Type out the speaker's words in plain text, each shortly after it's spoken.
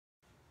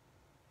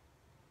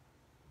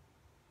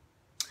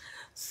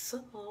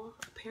So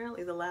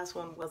apparently the last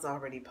one was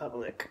already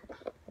public.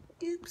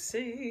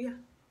 Oopsie.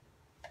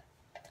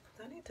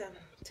 I need to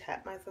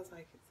tap myself so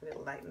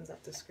it lightens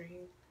up the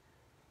screen.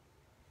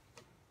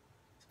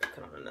 Let's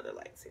put on another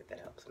light, see if that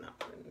helps. No.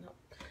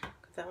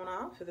 Cut that one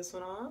off. Is this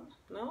one on?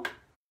 No?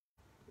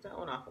 That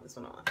one off. This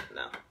one on?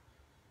 No.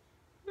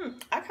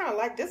 I kind of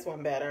like this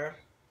one better.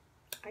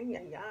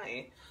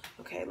 Ay.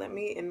 Okay, let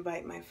me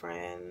invite my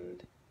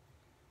friend,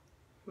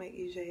 my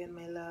EJ and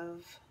my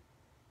love.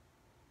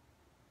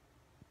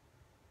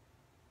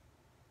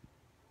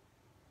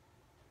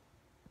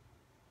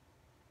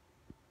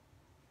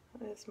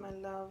 There's my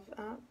love.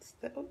 Oh,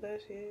 there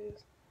she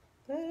is.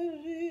 There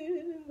she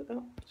is.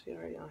 Oh, she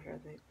already on here,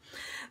 I think.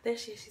 There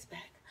she is. She's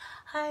back.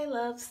 Hi,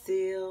 Love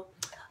Steele.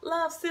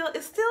 Love Steele,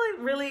 is Steele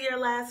really your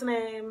last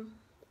name?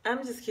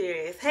 I'm just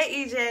curious.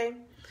 Hey, EJ.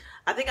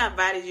 I think I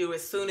invited you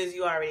as soon as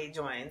you already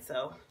joined,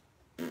 so.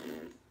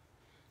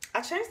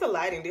 I changed the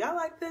lighting. Do y'all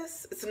like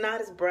this? It's not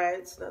as bright.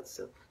 It's not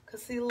so.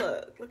 Cause see,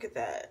 look at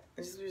that.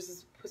 It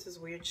just puts this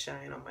weird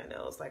shine on my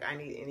nose. Like I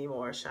need any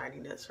more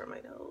shininess for my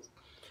nose.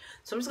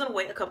 So I'm just gonna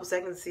wait a couple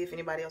seconds to see if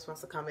anybody else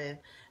wants to come in.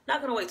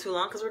 Not gonna wait too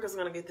long because we're just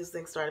gonna get this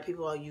thing started.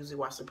 People all usually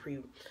watch the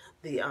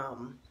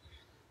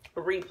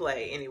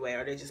replay anyway,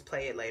 or they just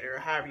play it later, or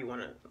however you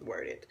want to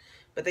word it.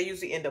 But they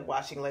usually end up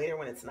watching later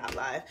when it's not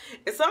live.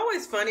 It's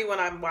always funny when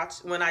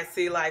I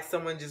see like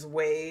someone just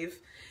wave.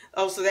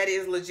 Oh, so that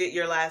is legit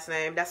your last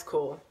name. That's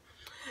cool.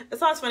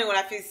 It's always funny when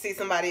I see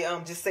somebody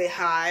just say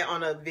hi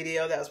on a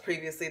video that was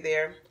previously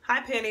there.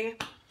 Hi, Penny.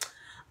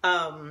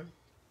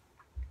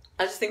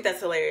 I just think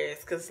that's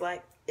hilarious because,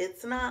 like,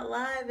 it's not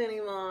live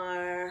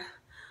anymore.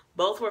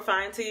 Both were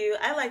fine to you.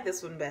 I like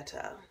this one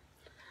better.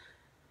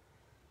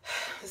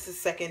 This is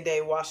second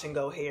day wash and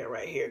go hair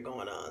right here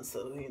going on.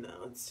 So, you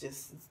know,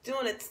 it's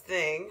doing its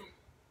thing.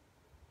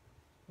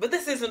 But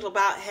this isn't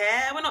about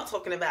hair. We're not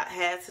talking about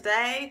hair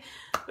today.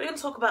 We're going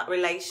to talk about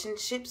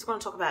relationships. We're going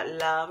to talk about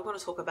love. We're going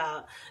to talk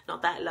about,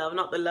 not that love,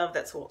 not the love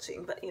that's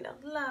watching, but, you know,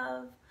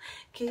 love.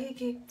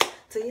 Kiki,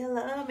 do you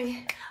love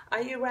me?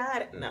 Are you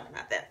riding? No,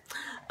 not that.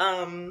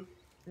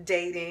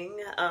 Dating,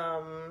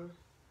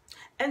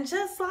 and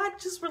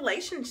just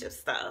relationship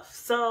stuff.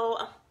 So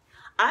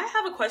I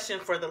have a question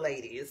for the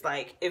ladies.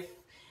 Like,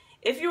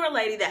 if you're a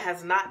lady that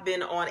has not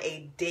been on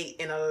a date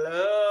in a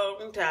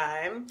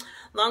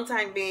long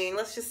time being,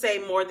 let's just say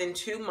more than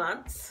 2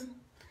 months,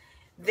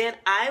 then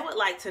I would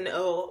like to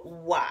know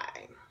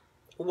why.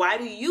 Why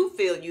do you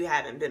feel you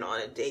haven't been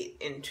on a date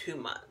in 2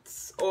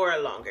 months or a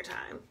longer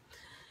time?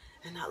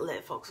 And not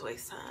let folks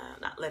waste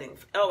time. Not letting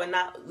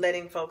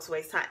folks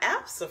waste time.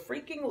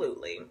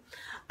 Abso-freaking-lutely.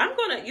 I'm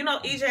gonna, you know,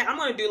 EJ, I'm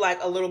gonna do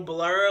like a little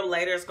blurb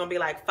later. It's gonna be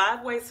like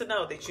 5 ways to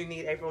know that you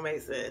need April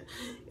Mason.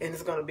 And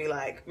it's gonna be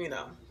like, you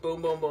know,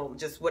 boom, boom, boom.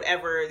 Just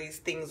whatever these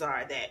things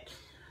are that,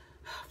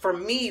 for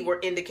me,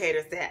 were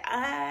indicators that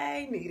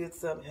I needed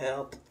some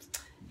help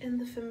in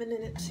the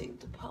femininity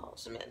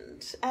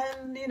department.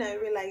 And, you know,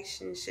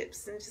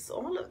 relationships and just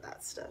all of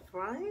that stuff,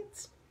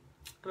 right?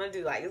 I'm gonna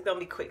do like, it's gonna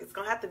be quick. It's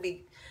gonna have to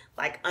be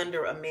like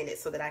under a minute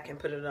so that I can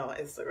put it on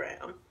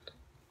Instagram.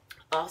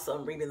 Also,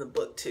 I'm reading the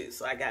book too,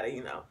 so I gotta,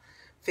 you know,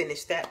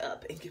 finish that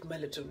up and give my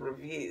little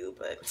review.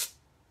 But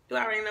you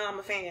already know I'm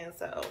a fan,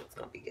 so it's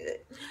gonna be good.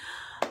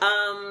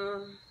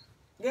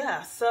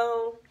 Yeah,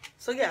 so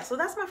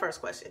that's my first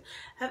question.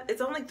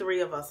 It's only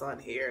 3 of us on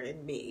here,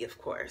 and me, of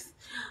course.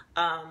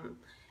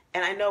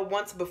 And I know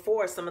once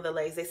before, some of the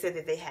ladies, they said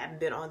that they hadn't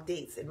been on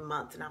dates in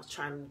months, and I was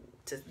trying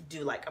to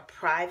do like a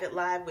private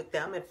live with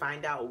them and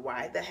find out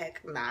why the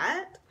heck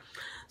not.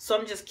 So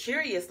I'm just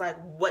curious, like,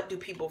 what do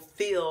people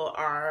feel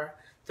are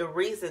the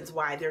reasons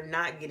why they're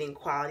not getting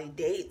quality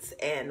dates,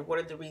 and what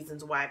are the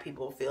reasons why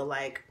people feel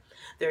like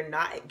they're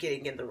not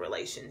getting in the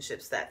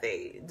relationships that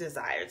they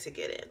desire to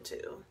get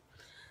into.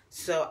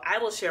 So I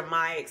will share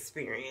my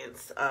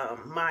experience,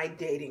 my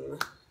dating,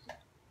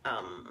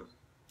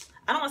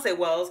 I don't want to say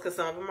wells because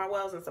some of them are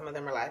wells and some of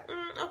them are like,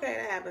 okay,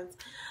 that happens.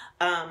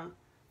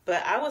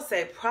 But I would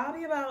say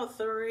probably about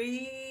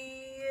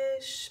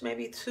 3-ish,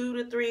 maybe 2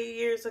 to 3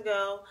 years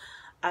ago,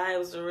 I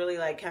was really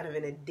like kind of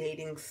in a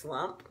dating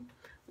slump.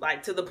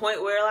 Like to the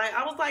point where like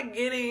I was like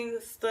getting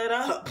stood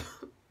up.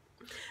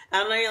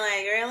 I'm like,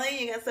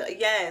 really? You got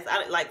yes.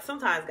 Like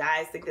sometimes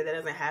guys think that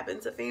doesn't happen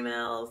to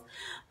females,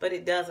 but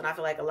it does. And I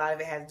feel like a lot of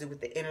it has to do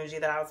with the energy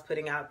that I was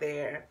putting out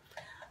there.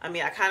 I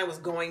mean, I kind of was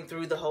going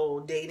through the whole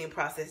dating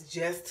process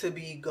just to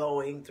be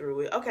going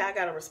through it. Okay, I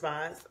got a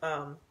response.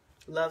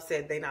 Love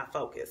said they not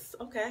focused.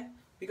 Okay,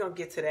 we're going to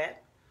get to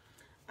that.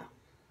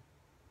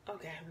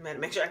 Okay, I'm gonna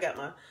make sure I got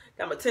my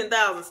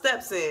 10,000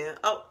 steps in.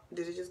 Oh,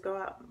 did it just go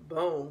out?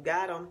 Boom,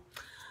 got them.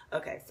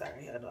 Okay,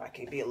 sorry, I know I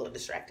can be a little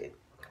distracted.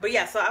 But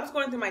yeah, so I was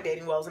going through my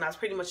dating woes, and I was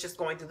pretty much just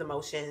going through the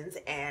motions,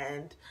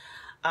 and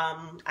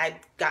I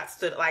got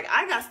stood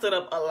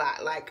up a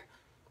lot, like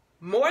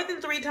more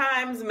than 3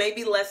 times,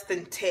 maybe less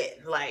than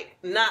 10. Like,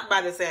 not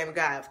by the same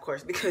guy, of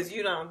course, because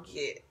you don't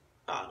get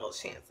all those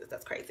chances.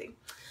 That's crazy.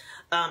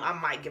 I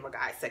might give a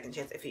guy a second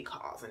chance if he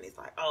calls and he's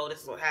like, oh,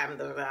 this is what happened,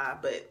 blah, blah, blah.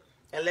 But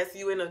unless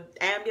you in an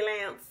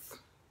ambulance,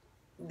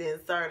 then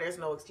sir, there's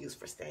no excuse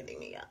for standing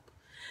me up.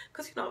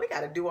 Because, you know, we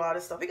got to do all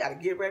this stuff. We got to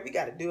get ready. We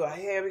got to do our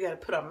hair. We got to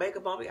put our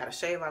makeup on. We got to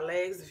shave our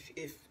legs.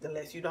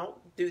 Unless you don't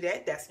do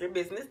that, that's your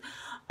business.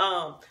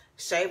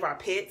 Shave our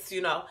pits,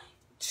 you know,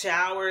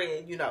 shower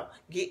and, you know,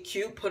 get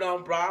cute, put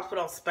on bras, put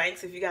on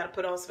Spanx if you got to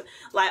put on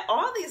like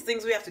all these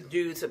things we have to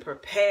do to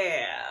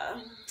prepare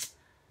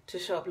to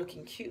show up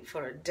looking cute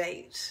for a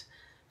date.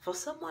 For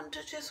someone to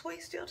just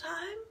waste your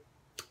time,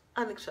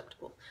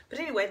 unacceptable. But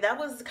anyway, that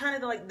was kind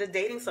of like the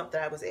dating stuff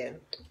that I was in.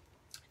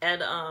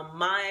 And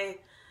my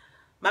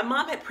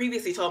mom had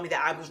previously told me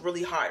that I was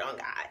really hard on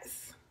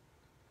guys.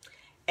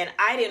 And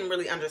I didn't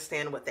really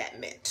understand what that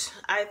meant.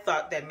 I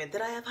thought that meant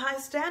that I have high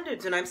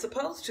standards and I'm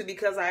supposed to,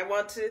 because I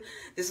want to,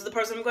 this is the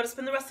person I'm going to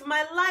spend the rest of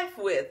my life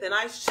with, and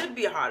I should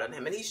be hard on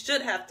him, and he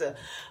should have to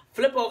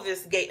flip over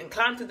this gate and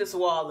climb through this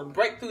wall and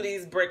break through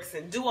these bricks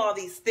and do all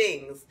these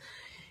things,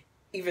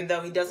 even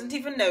though he doesn't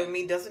even know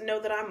me, doesn't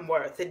know that I'm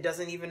worth it,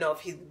 doesn't even know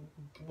if he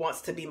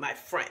wants to be my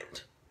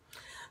friend.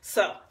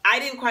 So I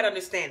didn't quite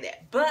understand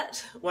that.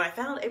 But when I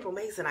found April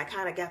Mason, I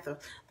kind of got the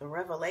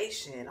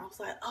revelation. I was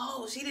like,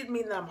 oh, she didn't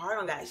mean that I'm hard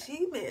on guys.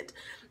 She meant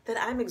that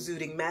I'm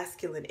exuding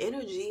masculine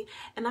energy,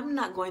 and I'm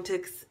not going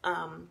to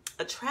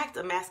attract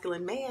a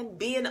masculine man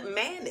being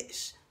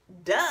mannish.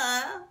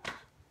 Duh.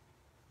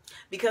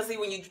 Because see,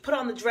 when you put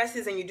on the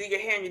dresses and you do your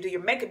hair and you do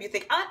your makeup, you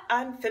think,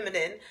 I'm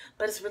feminine.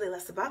 But it's really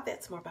less about that.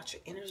 It's more about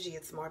your energy.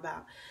 It's more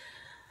about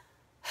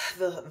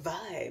the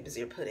vibes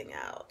you're putting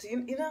out,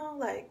 you know,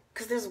 like,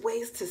 because there's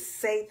ways to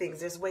say things,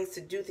 there's ways to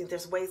do things,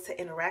 there's ways to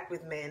interact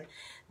with men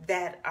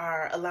that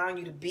are allowing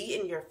you to be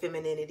in your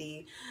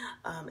femininity,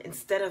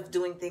 instead of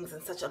doing things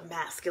in such a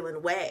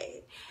masculine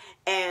way.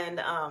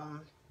 And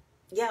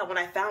yeah, when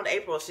I found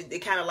April, it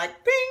kind of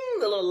like,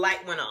 bing, the little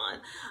light went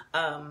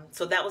on.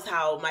 So that was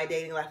how my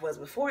dating life was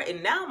before.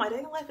 And now my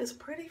dating life is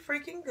pretty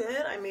freaking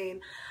good. I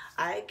mean,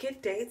 I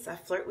get dates, I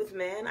flirt with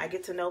men, I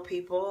get to know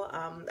people.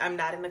 I'm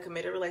not in a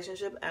committed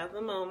relationship at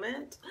the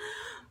moment,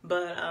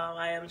 but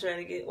I am trying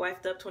to get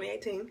wifed up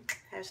 2018.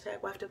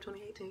 Hashtag wifed up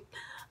 2018.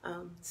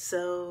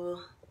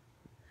 So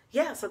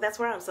yeah, so that's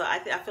where I'm. So I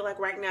feel like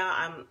right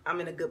now I'm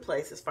in a good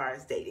place as far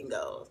as dating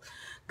goes.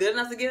 Good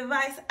enough to give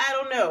advice? I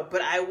don't know,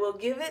 but I will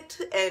give it,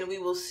 and we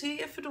will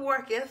see if it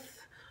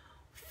worketh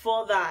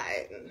for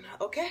thine.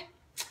 Okay?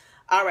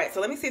 All right,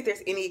 so let me see if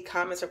there's any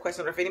comments or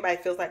questions, or if anybody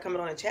feels like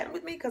coming on and chatting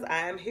with me, because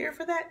I am here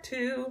for that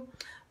too.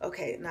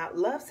 Okay, now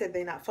Love said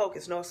they not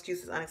focused. No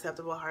excuses,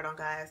 unacceptable, hard on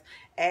guys.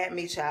 Add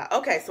me, child.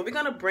 Okay, so we're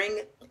going to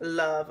bring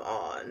Love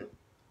on.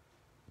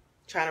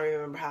 Trying to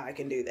remember how I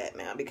can do that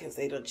now, because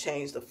they done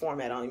changed the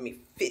format on me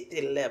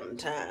 11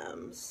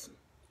 times.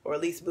 Or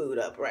at least boot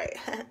up, right?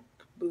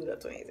 Boot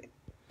up 2018.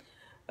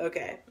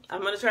 Okay,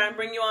 I'm going to try and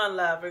bring you on,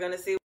 Love. We're going to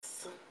see.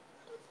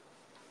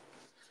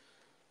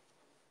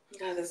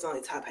 God, this is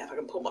only top half. I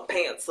can pull my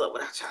pants up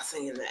without y'all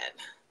seeing that.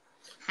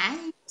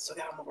 Hi. So I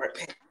got on my work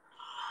pants.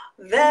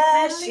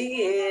 There she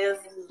is,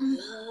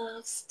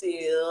 Love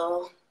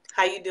still.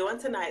 How you doing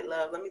tonight,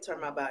 Love? Let me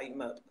turn my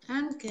volume up.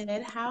 I'm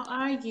good. How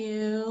are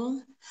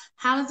you?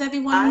 How is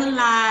everyone on the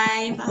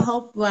live? I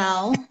hope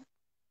well.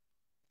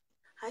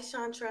 Hi,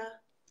 Chantra.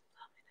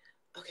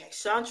 Okay,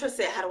 Chantra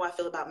said, how do I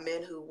feel about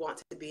men who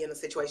want to be in a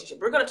situationship?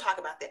 We're going to talk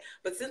about that.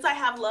 But since I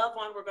have Love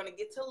on, we're going to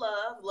get to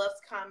Love's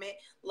comment,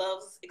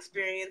 Love's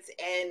experience,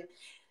 and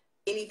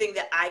anything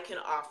that I can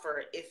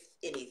offer, if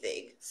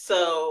anything.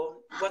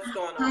 So what's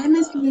going on? Hi,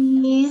 Miss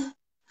Lee.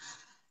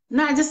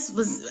 No,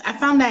 I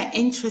found that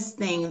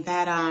interesting,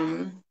 that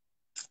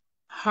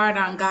hard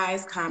on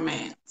guys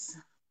comments.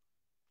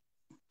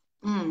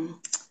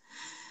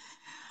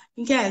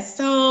 Yes,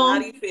 so how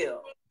do you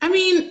feel? I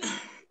mean,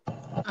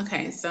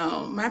 okay,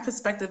 so my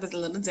perspective is a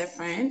little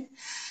different.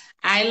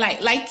 I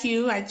like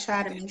you, I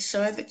try to make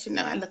sure that, you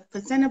know, I look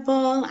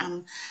presentable.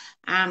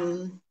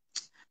 I'm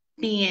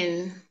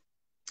being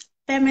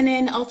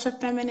feminine, ultra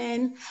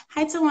feminine.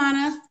 Hi,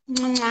 Tawana.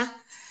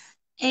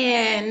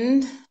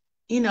 And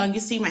you know, you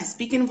see my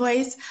speaking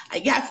voice.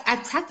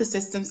 I've practiced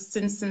this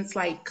since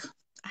like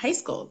high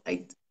school.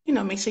 Like, you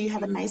know, make sure you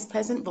have a nice,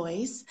 pleasant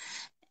voice.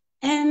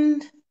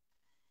 And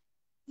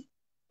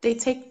they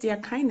take their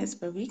kindness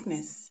for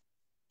weakness,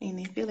 and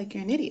they feel like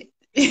you're an idiot.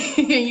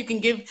 They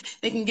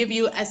can give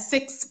you a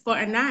 6 for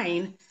a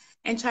 9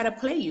 and try to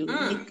play you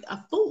like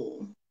a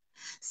fool.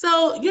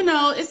 So, you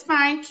know, it's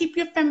fine. Keep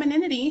your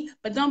femininity,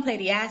 but don't play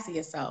the ass of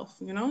yourself,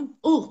 you know?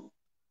 Ooh,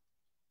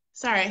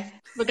 sorry.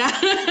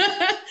 Forgot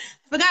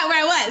where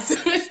I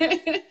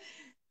was.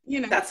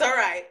 You know. That's all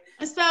right.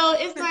 So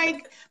it's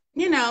like,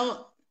 you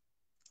know,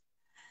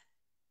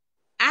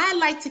 I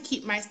like to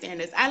keep my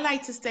standards. I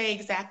like to say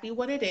exactly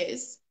what it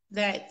is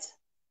that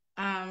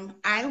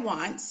I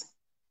want.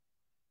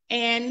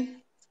 And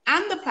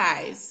I'm the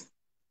prize.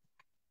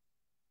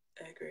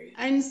 I agree.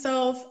 And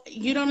so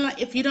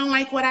if you don't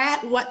like what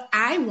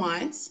I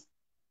want,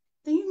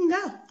 then you can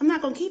go. I'm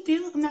not gonna keep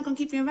you. I'm not gonna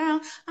keep you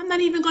around. I'm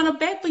not even gonna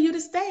beg for you to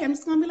stay. I'm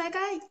just gonna be like,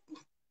 all right,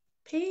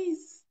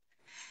 peace.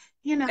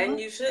 You know. And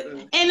you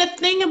shouldn't. And the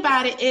thing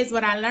about it is,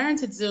 what I learned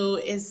to do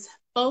is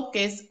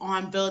focus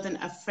on building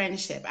a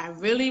friendship. I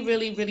really,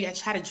 really, really, I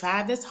try to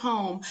drive this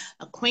home: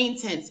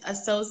 acquaintance,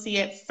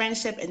 associate,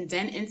 friendship, and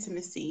then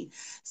intimacy.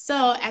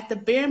 So at the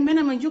bare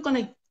minimum, you're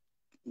going to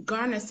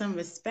garner some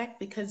respect,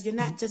 because you're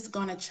not just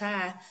going to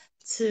try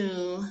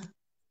to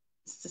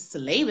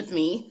slay with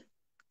me.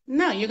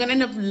 No, you're gonna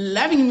end up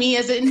loving me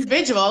as an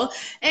individual,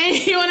 and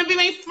you want to be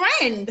my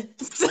friend.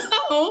 So,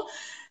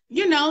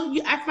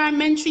 I find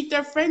men treat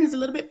their friends a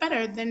little bit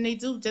better than they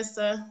do just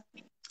a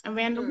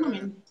random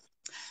woman.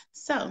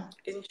 So,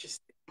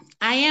 interesting.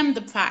 I am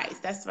the prize.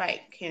 That's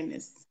right,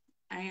 Candace.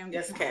 I am.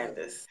 Yes,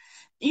 Candace.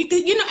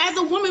 As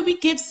a woman, we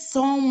give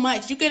so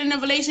much. You get in a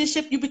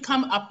relationship, you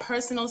become a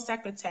personal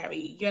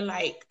secretary. You're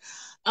like,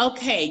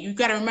 okay, you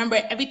got to remember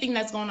everything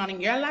that's going on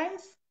in your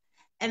life.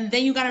 And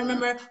then you got to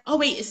remember, oh,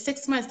 wait, it's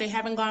 6 months. They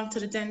haven't gone to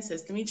the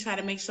dentist. Let me try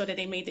to make sure that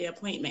they made their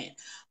appointment.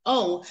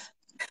 Oh,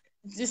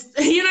 just,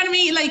 you know what I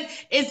mean? Like,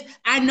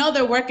 I know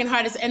they're working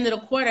hard. It's the end of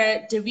the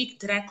quarter.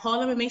 Did I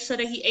call him and make sure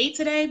that he ate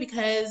today?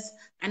 Because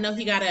I know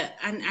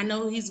I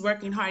know he's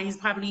working hard. He's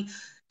probably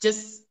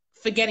just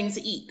forgetting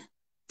to eat.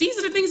 These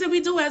are the things that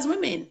we do as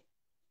women.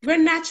 We're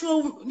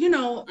natural,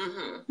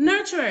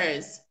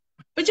 nurturers.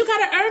 But you got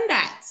to earn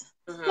that.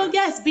 So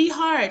yes, be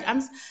hard.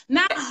 I'm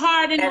not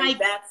hard and like,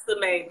 that's the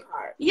main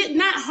part. Yeah,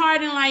 not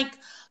hard and like,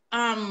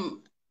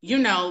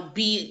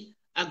 be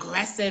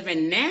aggressive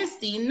and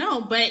nasty.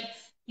 No, but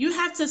you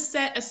have to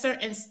set a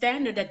certain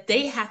standard that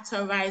they have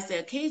to rise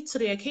to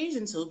the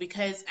occasion to,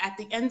 because at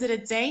the end of the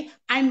day,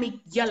 I make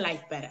your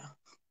life better.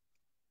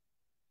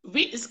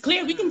 It's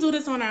clear we can do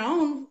this on our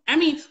own. I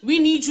mean, we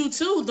need you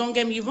too, don't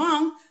get me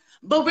wrong.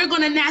 But we're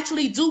gonna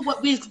naturally do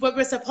what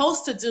we're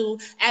supposed to do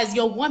as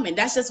your woman.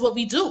 That's just what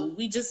we do.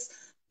 We just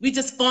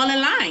fall in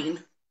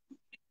line.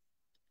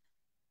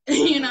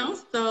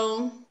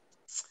 So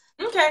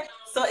okay.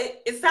 So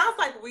it sounds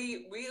like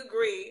we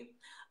agree.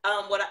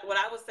 What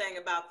I was saying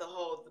about the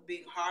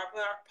being hard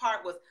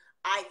part was,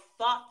 I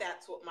thought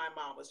that's what my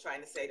mom was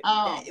trying to say to me,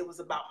 that it was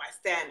about my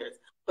standards,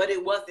 but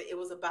it wasn't. It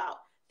was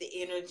about the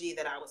energy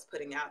that I was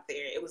putting out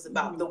there. It was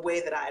about the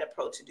way that I'd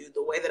approach to do,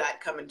 the way that I'd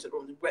come into the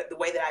room, the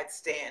way that I'd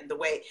stand, the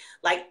way,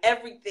 like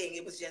everything.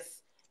 It was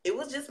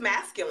just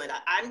masculine.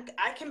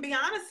 I can be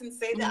honest and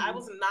say that I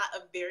was not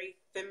a very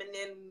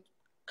feminine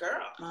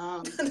girl.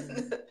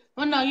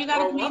 Well, no, you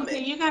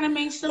gotta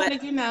make sure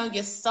that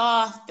you're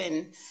soft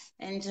and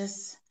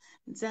just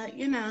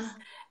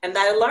And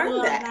I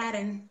learned that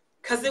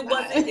because it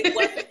wasn't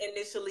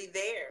initially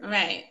there,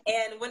 right?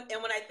 And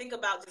when I think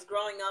about just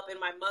growing up and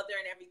my mother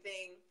and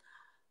everything,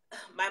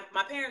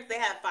 my parents, they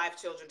had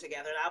 5 children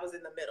together, and I was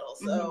in the middle.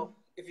 So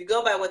if you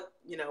go by what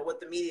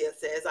the media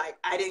says,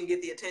 I didn't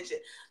get the attention.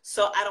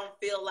 So I don't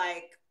feel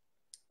like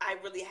I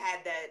really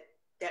had that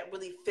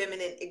really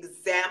feminine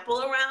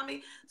example around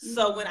me.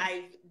 So when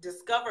I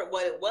discovered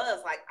what it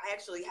was, like, I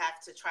actually have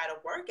to try to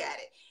work at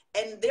it.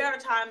 And there are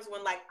times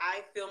when, like,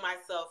 I feel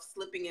myself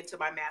slipping into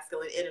my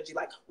masculine energy,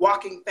 like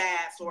walking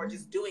fast or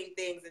just doing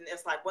things. And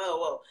it's like,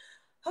 whoa,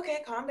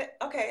 okay, calm down.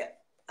 Okay.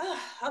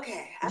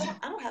 Okay. I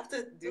don't have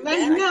to do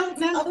that. No.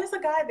 Oh, there's a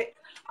guy that,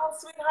 oh,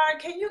 sweetheart,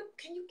 can you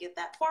get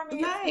that for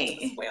me? Right.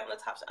 It's way on the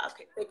top shelf.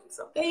 Okay. Thank you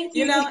so much. Thank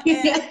you.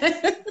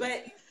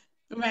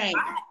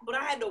 But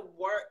I had to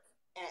work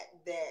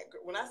at that.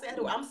 When I said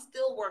I'm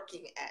still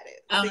working at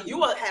it. So you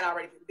had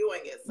already been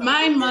doing it. So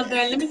my mother,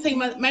 let me tell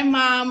you, my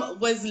mom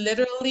was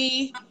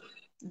literally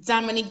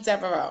Dominique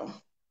Devereaux,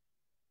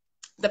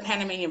 the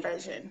Panamanian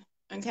version.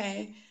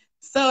 Okay.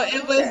 So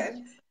it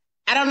was,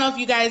 I don't know if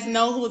you guys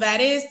know who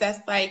that is. That's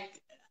like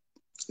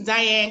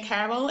Diane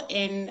Carroll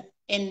in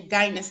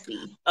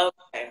Dynasty.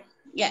 Okay.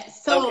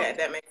 Yes. So okay,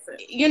 that makes sense.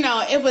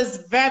 It was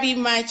very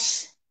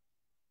much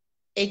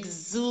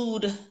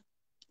exude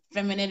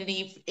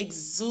femininity,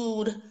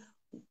 exude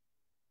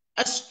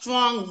a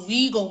strong,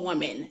 regal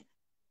woman.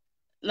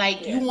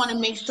 Like, you want to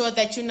make sure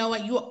that,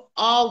 you're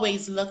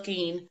always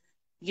looking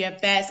your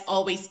best,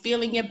 always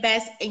feeling your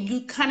best. And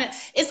you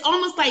it's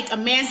almost like a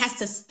man has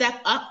to step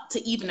up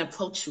to even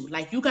approach you.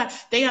 Like,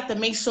 they have to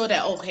make sure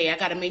that, okay, I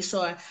got to make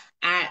sure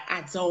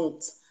I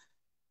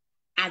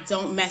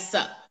don't mess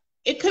up.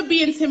 It could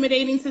be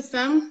intimidating to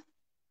some,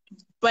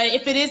 but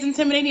if it is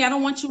intimidating, I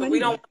don't want you anyway. We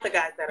don't want the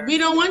guys that are. We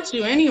don't want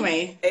you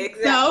anyway.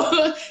 Exactly.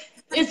 So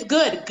it's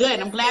good.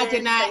 I'm glad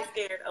you're not.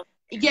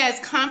 Yes,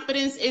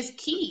 confidence is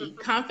key.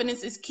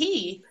 Confidence is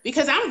key,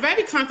 because I'm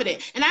very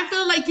confident. And I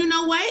feel like, you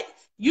know what?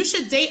 You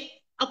should date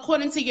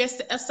according to your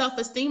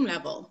self-esteem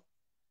level.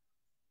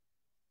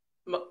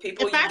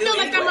 If I feel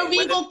like I'm a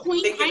regal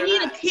queen, I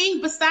need a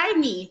king beside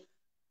me.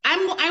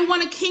 I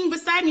want a king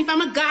beside me. If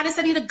I'm a goddess,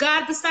 I need a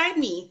god beside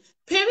me.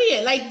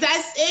 Period. Like,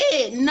 that's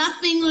it.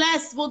 Nothing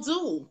less will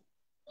do.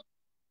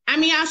 I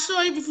mean, I'm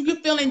sure if you're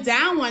feeling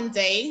down one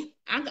day,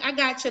 I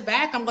got your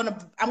back. I'm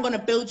gonna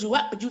build you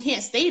up, but you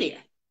can't stay there.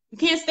 You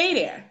can't stay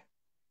there.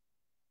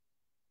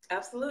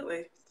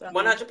 Absolutely.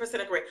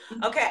 100% agree.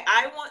 Okay,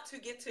 I want to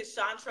get to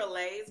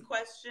Chantrale's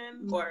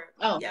question, it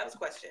was a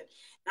question.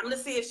 I'm going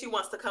to see if she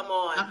wants to come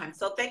on. Okay.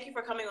 So thank you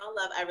for coming on,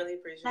 love. I really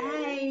appreciate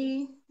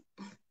it.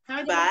 Bye. Have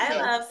a good Bye, day.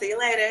 love. See you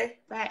later.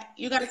 Bye.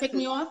 You got to take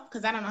me off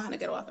because I don't know how to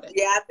get off of this.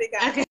 Yeah, I think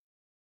I. Okay.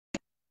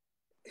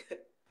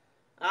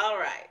 All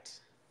right.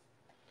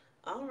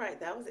 All right.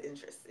 That was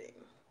interesting.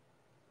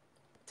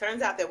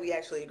 Turns out that we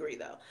actually agree,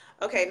 though.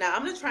 Okay, now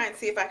I'm going to try and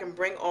see if I can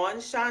bring on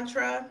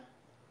Chantra.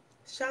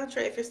 Chantra,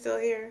 if you're still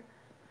here.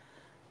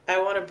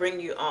 I want to bring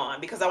you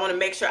on because I want to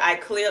make sure I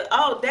clear.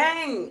 Oh,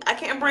 dang. I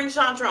can't bring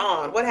Chantra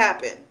on. What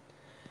happened?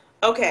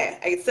 Okay.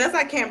 It says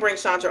I can't bring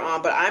Chantra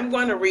on, but I'm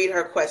going to read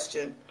her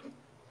question.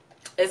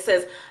 It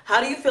says,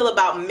 how do you feel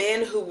about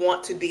men who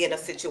want to be in a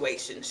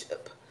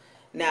situationship?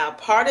 Now,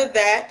 part of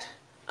that,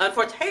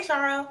 unfortunately, hey,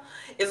 Shara,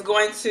 is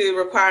going to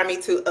require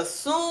me to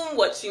assume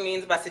what she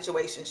means by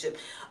situationship.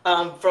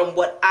 From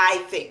what I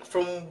think,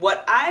 from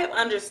what I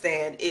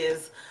understand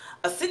is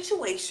a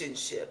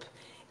situationship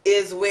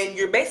is when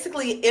you're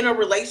basically in a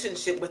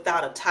relationship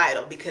without a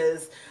title,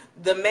 because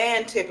the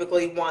man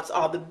typically wants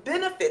all the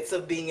benefits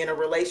of being in a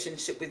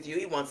relationship with you.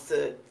 He wants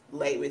to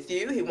lay with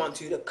you. He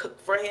wants you to cook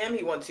for him.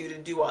 He wants you to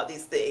do all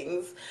these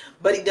things,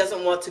 but he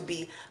doesn't want to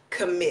be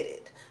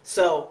committed.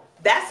 So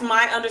that's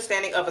my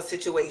understanding of a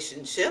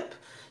situationship.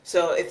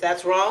 So if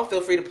that's wrong,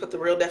 feel free to put the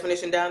real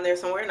definition down there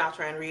somewhere and I'll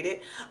try and read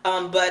it.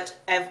 But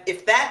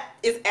if that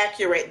is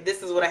accurate,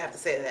 this is what I have to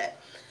say to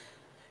that.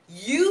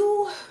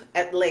 You,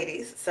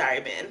 ladies,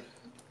 sorry, men,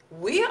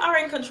 we are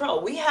in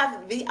control. We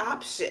have the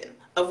option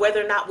of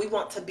whether or not we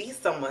want to be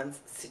someone's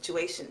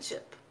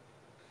situationship.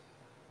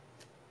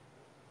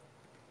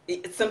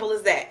 It's simple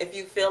as that. If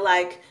you feel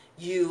like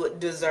you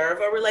deserve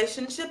a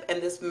relationship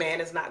and this man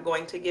is not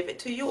going to give it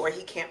to you, or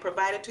he can't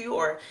provide it to you,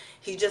 or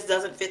he just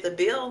doesn't fit the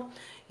bill,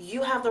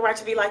 you have the right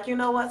to be like, you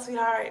know what,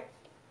 sweetheart,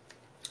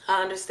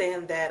 I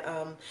understand that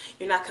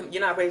you're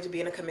not ready to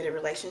be in a committed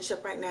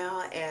relationship right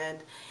now,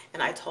 and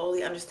I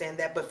totally understand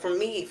that. But for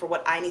me, for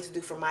what I need to do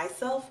for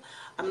myself,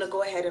 I'm gonna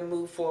go ahead and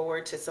move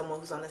forward to someone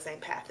who's on the same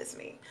path as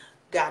me.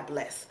 God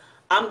bless.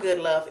 I'm good,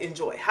 love,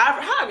 enjoy.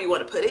 However you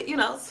want to put it,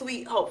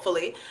 sweet,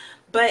 hopefully.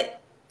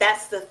 But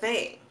that's the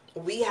thing.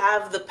 We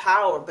have the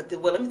power, but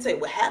well, let me tell you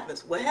what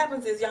happens. What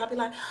happens is y'all be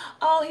like,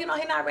 oh, he's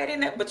not ready,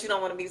 but you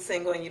don't want to be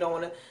single, and you don't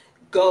want to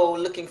go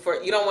looking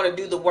for, you don't want to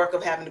do the work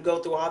of having to go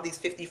through all these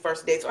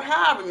 51st dates or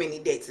however many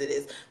dates it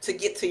is to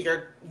get to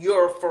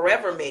your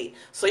forever mate.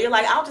 So you're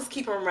like, I'll just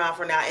keep him around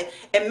for now,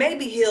 and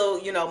maybe he'll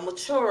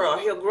mature, or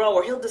he'll grow,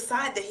 or he'll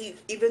decide that he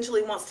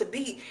eventually wants to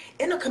be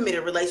in a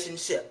committed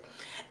relationship.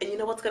 And you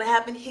know what's going to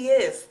happen? He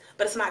is,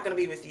 but it's not going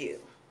to be with you.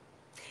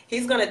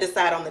 He's going to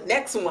decide on the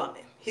next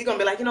woman. He's going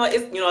to be like,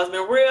 it's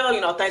been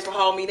real, thanks for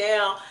holding me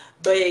down,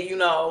 but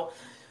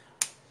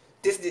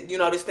this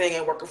thing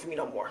ain't working for me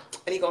no more.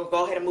 And he's going to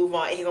go ahead and move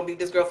on. And he's going to be with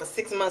this girl for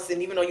 6 months.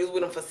 And even though you was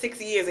with him for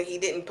 6 years and he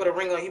didn't put a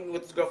ring on, he was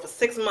with this girl for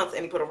 6 months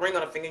and he put a ring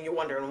on her finger and you're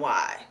wondering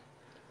why.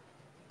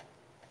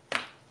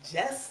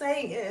 Just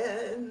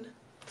saying.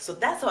 So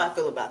that's how I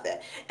feel about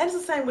that. And it's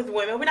the same with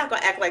women. We're not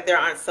going to act like there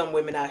aren't some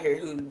women out here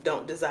who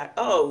don't desire.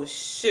 Oh,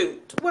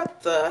 shoot.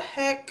 What the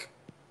heck?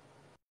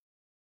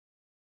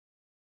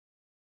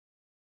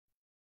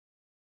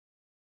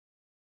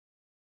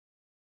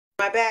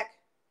 My back?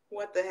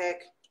 What the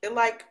heck?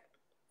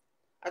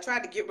 I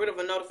tried to get rid of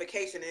a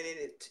notification and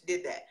it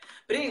did that.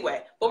 But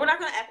anyway, but we're not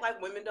going to act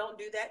like women don't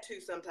do that too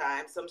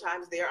sometimes.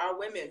 Sometimes there are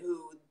women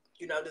who,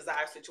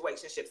 desire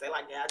situationships. They're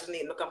like, yeah, I just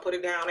need to come put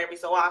it down every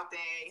so often.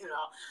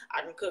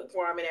 I can cook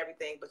for them and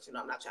everything, but,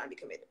 I'm not trying to be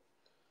committed.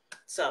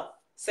 So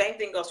same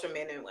thing goes for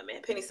men and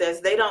women. Penny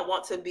says they don't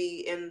want to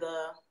be in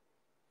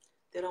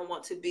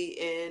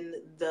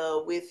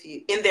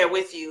there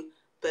with you,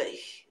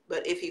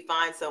 but if he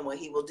finds someone,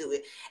 he will do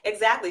it.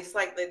 Exactly. Just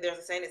like there's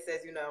a saying that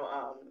says,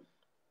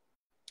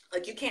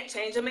 like you can't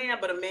change a man,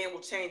 but a man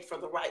will change for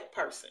the right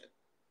person.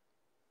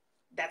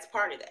 That's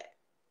part of that.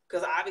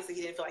 Because obviously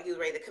he didn't feel like he was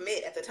ready to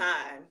commit at the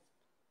time.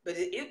 But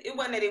it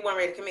wasn't that he wasn't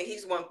ready to commit. He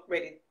just wasn't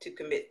ready to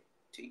commit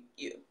to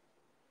you.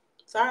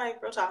 Sorry,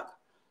 real talk.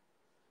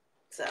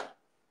 So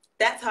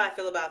that's how I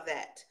feel about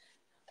that.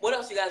 What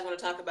else you guys want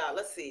to talk about?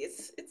 Let's see.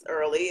 It's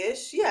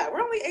early-ish. Yeah,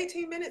 we're only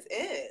 18 minutes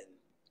in.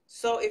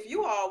 So if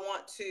you all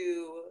want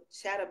to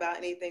chat about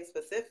anything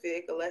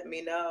specific, let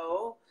me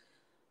know.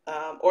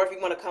 Or if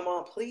you want to come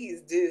on,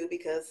 please do,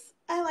 because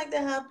I like to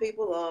have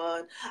people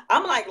on.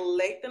 I'm like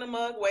late in a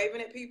mug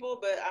waving at people,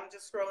 but I'm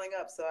just scrolling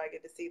up so I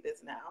get to see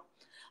this now.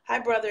 Hi,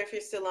 brother, if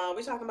you're still on.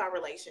 We're talking about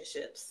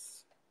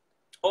relationships,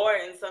 or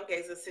in some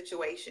cases,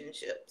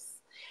 situationships.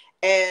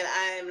 And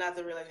I am not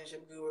the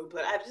relationship guru,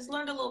 but I've just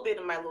learned a little bit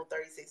in my little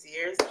 36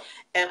 years,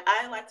 and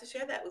I like to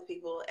share that with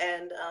people.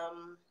 And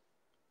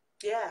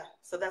yeah,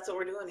 so that's what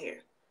we're doing here.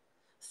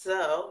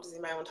 So does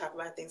anybody want to talk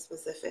about anything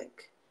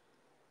specific?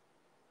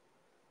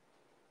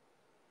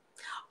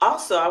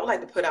 Also, I would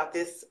like to put out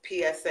this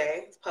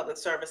PSA, public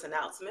service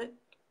announcement.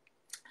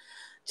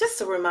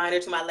 Just a reminder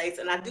to my ladies,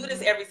 and I do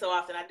this every so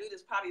often. I do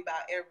this probably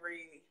about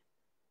every,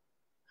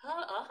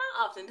 How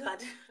often do I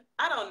do?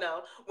 I don't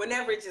know.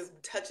 Whenever it just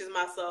touches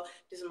my soul,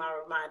 just my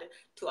reminder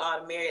to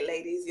all the married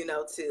ladies,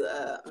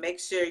 to make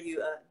sure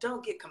you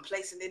don't get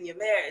complacent in your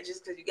marriage.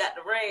 Just because you got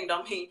the ring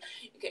don't mean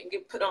you can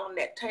get put on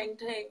that tang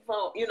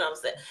phone. You know what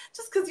I'm saying?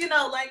 Just because,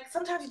 like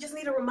sometimes you just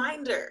need a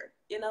reminder,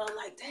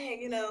 like, dang,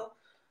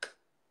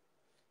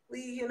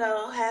 we,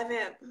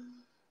 haven't,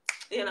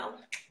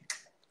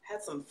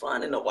 had some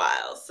fun in a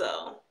while.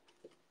 So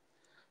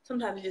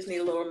sometimes you just need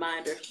a little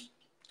reminder.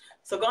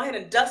 So go ahead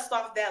and dust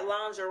off that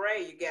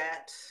lingerie you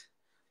got.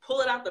 Pull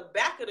it out the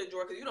back of the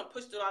drawer because you don't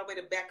push it all the way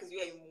to the back because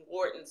you ain't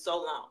wore it in so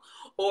long.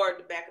 Or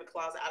the back of the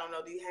closet. I don't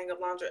know. Do you hang up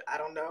lingerie? I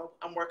don't know.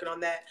 I'm working on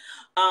that.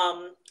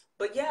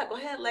 But yeah, go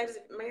ahead, ladies,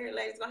 married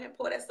ladies, go ahead and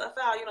pull that stuff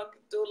out.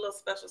 Do a little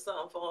special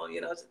something for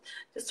them,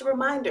 just a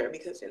reminder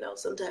because,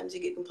 sometimes you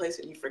get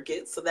complacent and you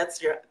forget. So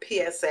that's your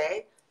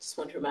PSA. Just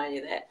want to remind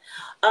you that.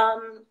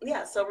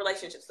 Yeah, so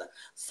relationship stuff.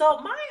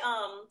 So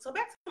so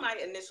back to my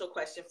initial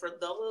question for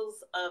those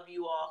of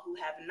you all who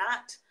have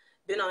not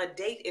been on a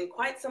date in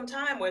quite some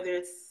time, whether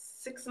it's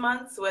 6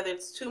 months, whether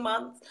it's 2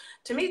 months.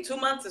 To me, 2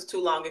 months is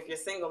too long if you're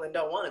single and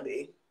don't want to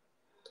be.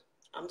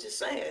 I'm just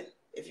saying.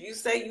 If you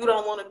say you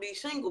don't want to be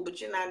single,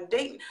 but you're not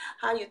dating,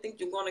 how do you think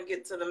you're going to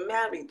get to the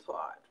married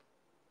part?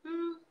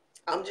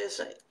 I'm just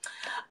saying.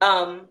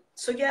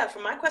 So yeah, for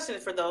my question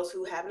for those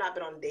who have not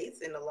been on dates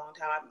in a long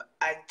time,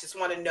 I just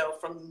want to know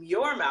from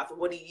your mouth,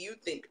 what do you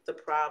think the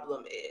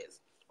problem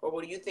is? Or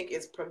what do you think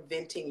is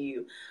preventing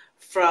you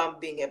from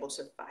being able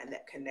to find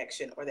that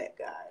connection or that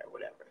guy or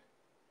whatever?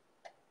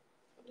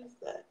 What is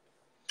that?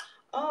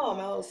 Oh,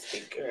 my little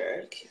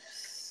speaker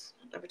keeps,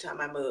 every time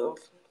I move.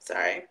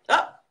 Sorry.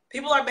 Oh,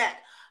 people are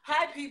back.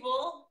 Hi,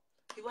 people.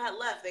 People had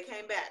left. They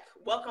came back.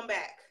 Welcome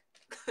back.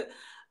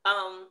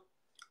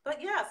 But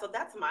yeah, so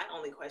that's my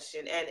only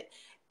question.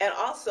 And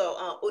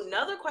also,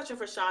 another question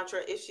for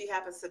Chantra, if she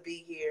happens to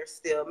be here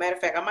still. Matter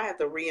of fact, I might have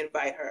to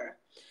re-invite her.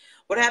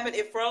 What happened?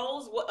 It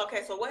froze?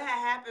 Okay, so what had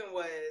happened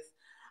was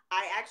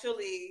I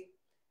actually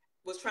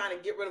was trying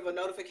to get rid of a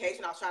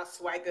notification. I was trying to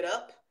swipe it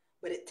up,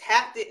 but it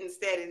tapped it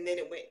instead, and then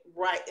it went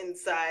right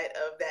inside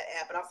of that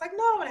app. And I was like,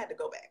 no, I had to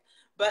go back.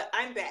 But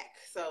I'm back,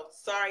 so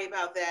sorry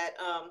about that.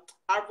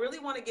 I really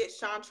want to get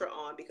Chantra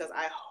on because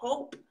I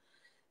hope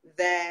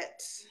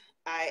that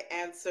I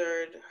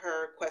answered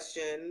her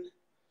question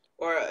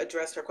or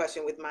addressed her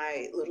question with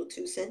my little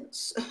 2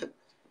 cents.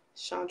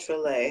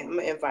 Chantrelay. I'm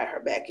going to invite her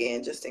back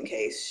in just in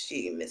case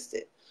she missed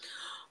it.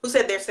 Who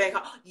said they're staying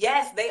home?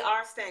 Yes, they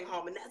are staying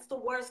home. And that's the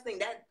worst thing.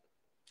 That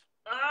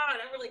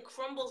really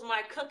crumbles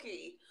my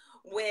cookie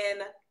when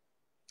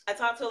I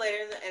talk to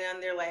ladies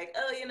and they're like,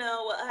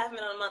 oh, I haven't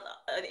been on a month,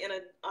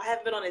 I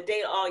haven't been on a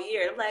date all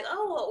year. I'm like,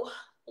 oh,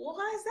 well,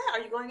 why is that?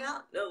 Are you going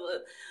out? No,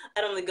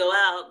 I don't really go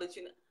out, but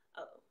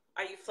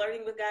are you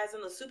flirting with guys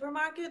in the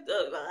supermarket?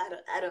 Well,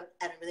 I don't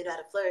really know how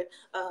to flirt.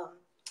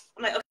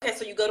 I'm like, okay,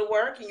 so you go to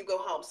work and you go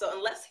home. So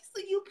unless he's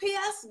the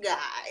UPS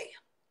guy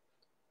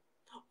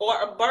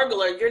or a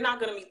burglar, you're not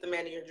going to meet the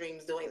man of your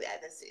dreams doing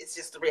that. It's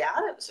just the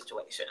reality of the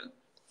situation.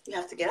 You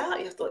have to get out.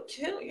 You have to look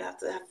cute. You have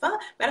to have fun.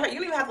 Matter of fact, you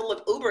don't even have to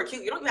look uber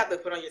cute. You don't even have to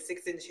put on your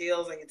 6-inch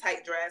heels and your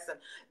tight dress and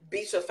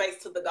beat your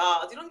face to the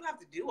gods. You don't even have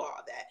to do all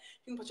that.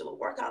 You can put your little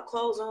workout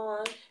clothes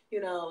on,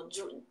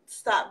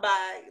 stop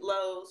by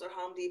Lowe's or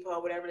Home Depot,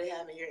 whatever they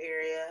have in your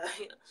area.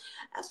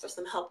 Ask for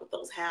some help with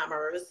those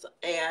hammers.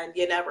 And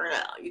you never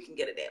know. You can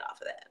get a date off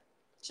of that.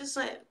 Just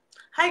saying.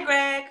 Hi,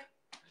 Greg.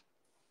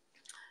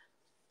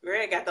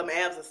 Greg got them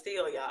abs of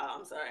steel, y'all.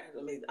 I'm sorry.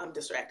 I'm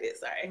distracted.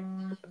 Sorry.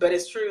 But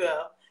it's true,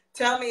 though.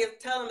 Tell them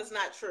it's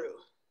not true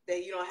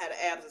that you don't have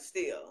the abs of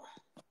steel.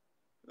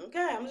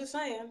 Okay, I'm just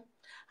saying.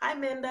 Hi,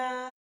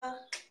 Minda.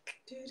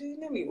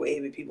 Let me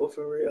wave at people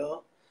for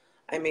real.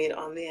 I made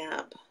on the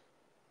app.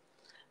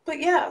 But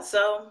yeah,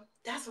 so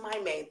that's my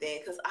main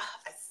thing because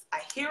I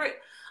hear it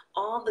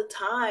all the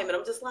time, and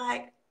I'm just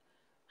like,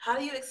 how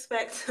do you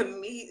expect to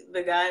meet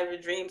the guy of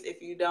your dreams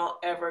if you don't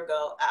ever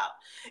go out?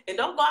 And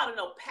don't go out in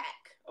no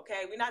pack,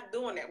 okay? We're not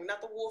doing that. We're not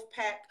the wolf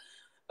pack.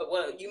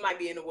 Well, you might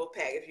be in the wolf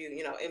pack if you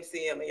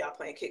MCM and y'all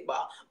playing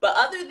kickball. But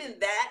other than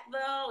that,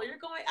 though, you're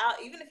going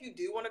out, even if you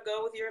do want to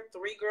go with your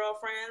 3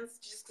 girlfriends,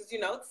 just because,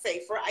 it's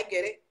safer. I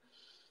get it.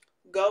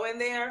 Go in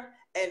there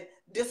and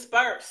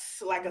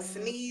disperse like a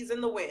sneeze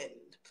in the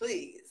wind,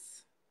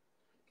 please.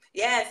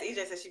 Yes,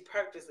 EJ says she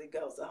purposely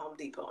goes to Home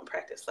Depot and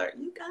practice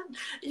flirting. You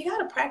got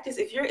to practice.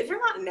 If you're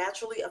not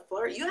naturally a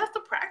flirt, you have to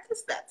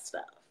practice that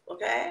stuff,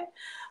 okay?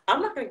 I'm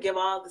not going to give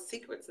all the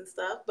secrets and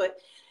stuff, but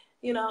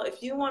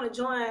if you want to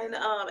join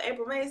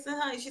April Mason,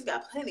 honey, she's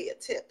got plenty of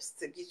tips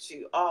to get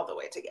you all the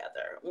way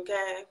together,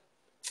 okay?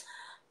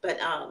 But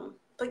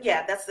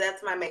yeah,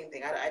 that's my main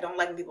thing. I don't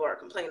like when people are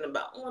complaining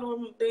about, I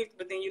don't date,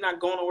 but then you're not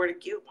going nowhere to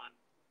get one.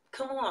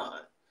 Come on.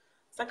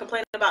 It's like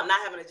complaining about not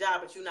having a job,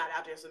 but you're not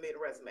out there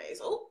submitting resumes.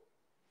 Oh,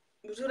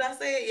 what I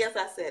said? Yes,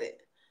 I said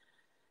it.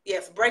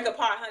 Yes, break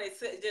apart, honey.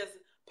 Just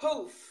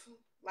poof.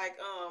 Like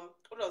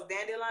what are those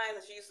dandelions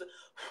that she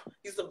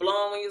used to blow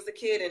on when you was a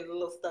kid, and the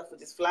little stuff would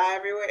just fly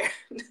everywhere.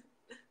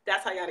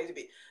 That's how y'all need to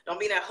be.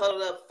 Don't be that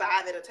huddled up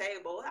 5 at a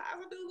table.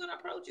 How's a dude gonna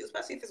approach you?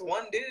 Especially if it's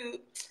one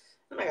dude.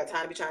 I don't got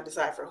time to be trying to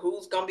decipher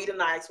who's gonna be the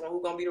nice one,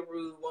 who's gonna be the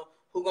rude one,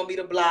 who's gonna be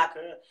the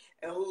blocker,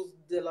 and who's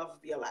the love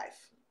of your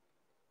life.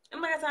 I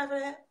don't got time for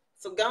that.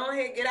 So go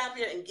ahead, get out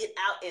there and get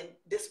out and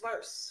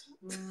disperse.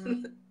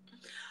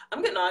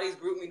 I'm getting all these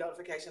group me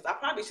notifications. I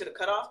probably should have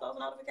cut off those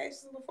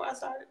notifications before I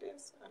started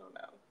this. I don't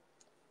know.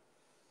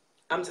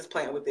 I'm just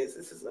playing with this.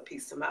 This is a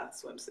piece to my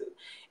swimsuit.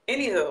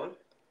 Anywho,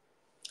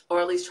 or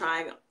at least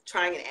trying an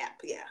app.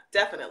 Yeah,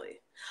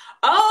 definitely.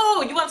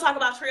 Oh, you want to talk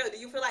about Trio? Do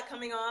you feel like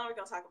coming on? We're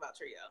going to talk about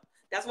Trio.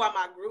 That's why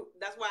my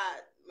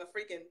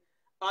freaking,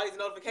 all these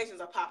notifications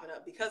are popping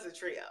up because of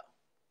Trio.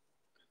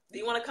 Do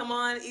you want to come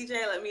on, EJ?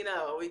 Let me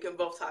know. We can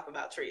both talk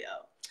about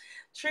Trio.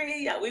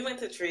 Trio, we went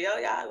to Trio,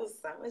 y'all. It was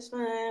so much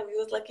fun. We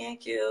was looking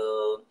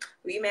cute.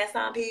 We met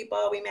some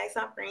people. We met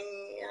some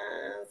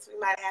friends. We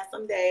might have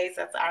some dates.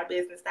 That's our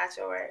business, not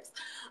yours.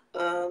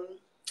 I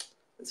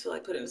just feel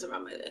like putting this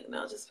around my neck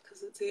now just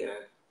because it's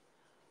here.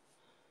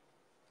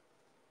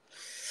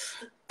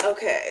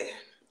 Okay.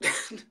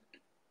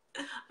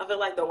 I feel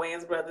like the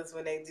Wayans brothers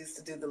when they used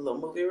to do the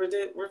little movie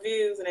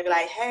reviews and they'd be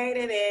like,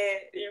 hated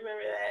it. Do you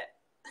remember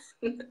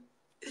that?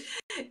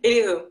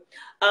 Anywho,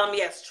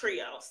 yes,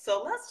 Trio.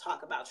 So let's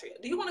talk about Trio.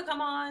 Do you want to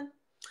come on?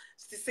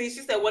 See,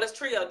 she said, what is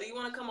Trio? Do you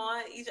want to come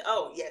on, EJ?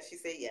 Oh, yes, she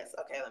said yes.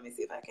 Okay, let me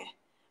see if I can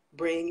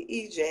bring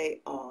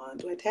EJ on.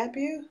 Do I tap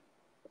you?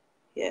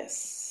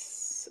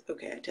 Yes.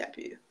 Okay, I tap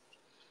you.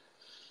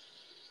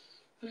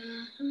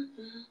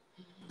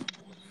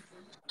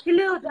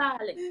 Hello,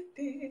 darling.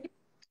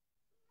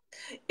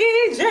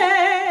 EJ!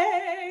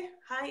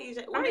 Hi,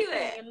 EJ. Where are you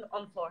at?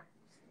 On the floor.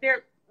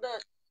 There.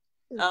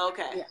 Oh,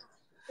 okay. Yeah.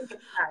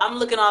 I'm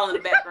looking all in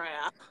the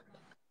background.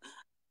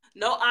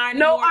 No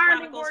ironing board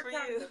chronicles for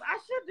you. I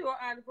should do an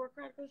ironing board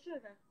chronicle,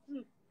 shouldn't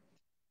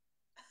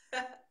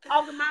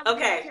I?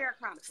 Okay. Chair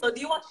chronicle. So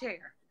do you want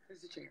chair?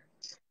 There's a chair.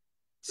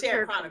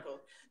 Chair chronicle.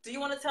 Do you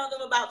want to tell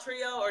them about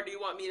Trio, or do you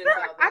want me to tell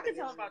them? I can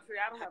tell them about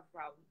Trio. I don't have a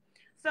problem.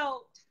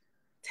 So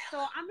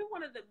I'm in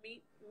one of the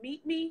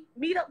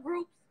meetup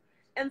groups,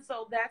 and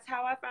so that's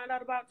how I found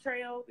out about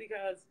Trio,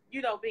 because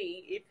you know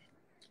me,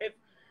 if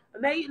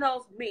Amayou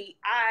knows me,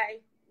 I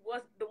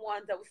was the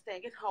one that was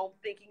staying at home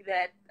thinking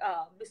that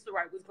Mr.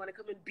 Right was going to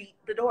come and beat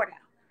the door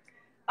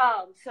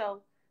down.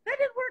 So that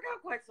didn't work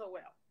out quite so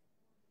well.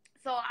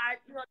 So I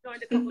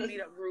joined a couple of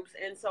meetup groups,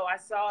 and so I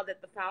saw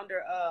that the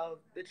founder of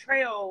the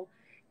Trail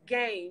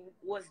game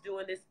was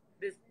doing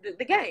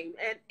the game,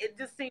 and it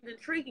just seemed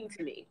intriguing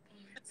to me.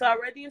 So I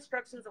read the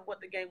instructions of what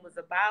the game was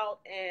about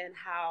and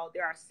how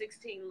there are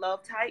 16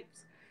 love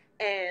types,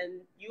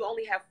 and you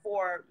only have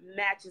 4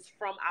 matches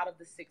from out of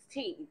the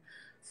 16.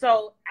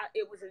 So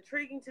it was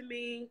intriguing to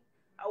me.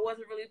 I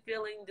wasn't really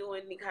feeling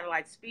doing any kind of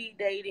like speed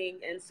dating,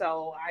 and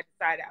so I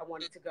decided I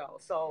wanted to go.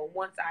 So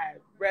once I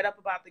read up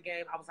about the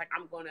game, I was like,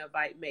 I'm going to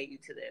invite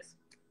Amayou to this.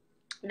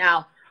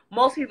 Now,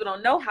 most people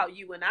don't know how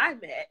you and I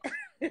met.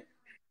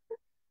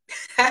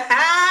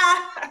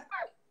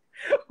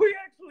 We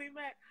actually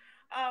met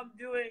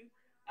doing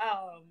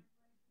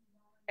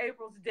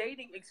April's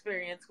dating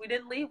experience. We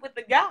didn't leave with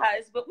the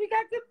guys, but we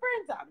got good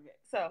friends out of it.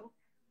 So,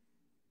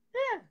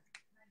 yeah.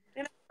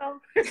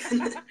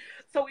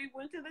 So we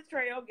went to the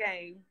Trail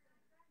game,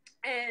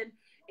 and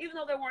even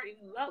though there weren't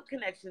any love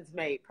connections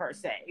made per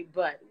se,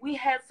 but we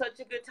had such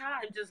a good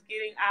time just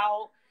getting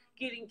out,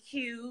 getting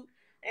cute,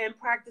 and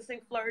practicing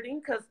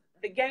flirting, because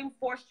the game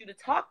forced you to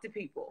talk to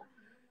people.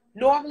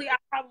 Normally, I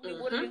probably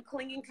would have been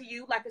clinging to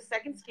you like a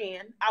second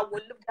skin. I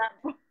wouldn't have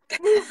gotten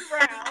moved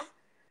around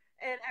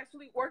and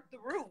actually worked the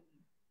room.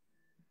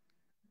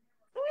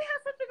 So we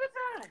had such a good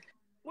time.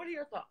 What are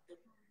your thoughts?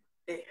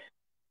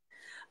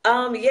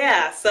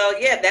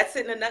 That's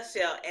it in a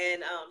nutshell.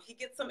 And he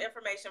gets some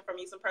information from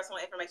you, some personal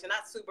information,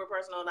 not super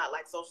personal, not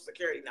like social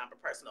security number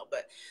personal,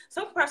 but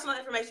some personal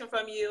information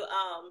from you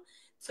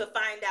to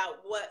find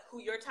out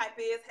who your type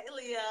is. Hey,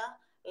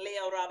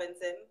 Leah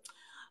Robinson.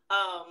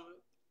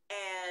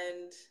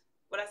 And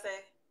what I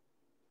say?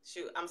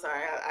 Shoot, I'm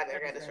sorry, I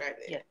got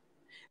distracted. Yeah.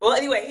 Well,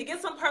 anyway, he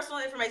gets some personal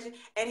information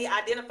and he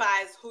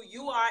identifies who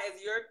you are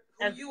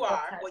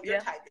what your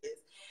type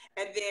is,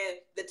 and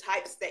then the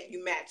types that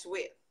you match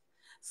with.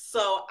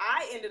 So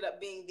I ended up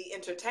being the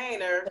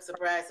entertainer.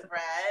 Surprise,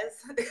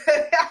 surprise.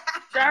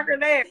 Shocker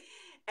there.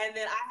 And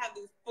then I have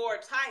these 4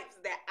 types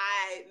that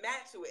I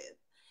match with.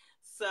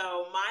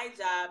 So my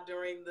job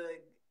during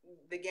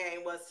the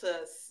game was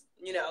to,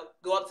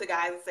 go up to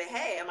guys and say,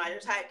 hey, am I your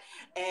type?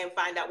 And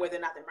find out whether or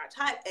not they're my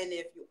type. And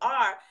if you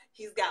are,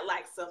 he's got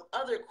like some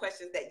other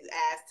questions that you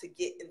ask to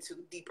get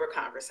into deeper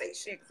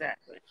conversation.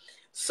 Exactly.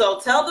 So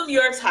tell them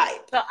your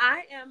type. So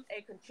I am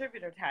a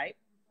contributor type.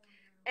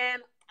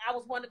 And I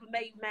was one of the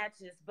made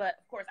matches, but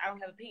of course I don't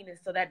have a penis,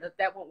 so that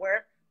won't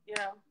work,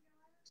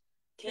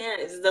 Can't,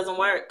 it just doesn't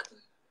work.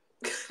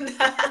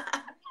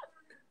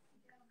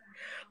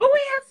 But we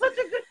had such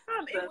a good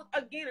time.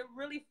 It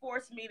really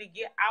forced me to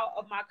get out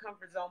of my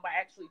comfort zone by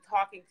actually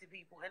talking to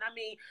people. And I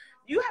mean,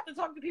 you have to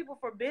talk to people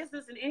for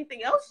business and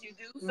anything else you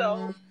do.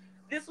 So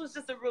this was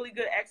just a really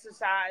good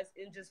exercise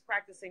in just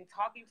practicing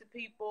talking to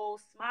people,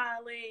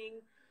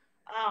 smiling,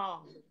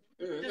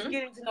 just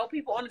getting to know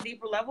people on a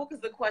deeper level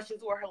because the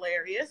questions were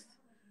hilarious.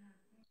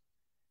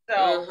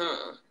 So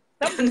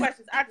some of the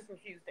questions I just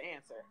refuse to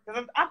answer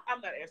because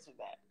I'm not answering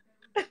that.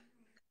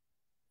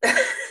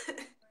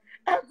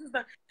 I'm just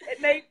not. It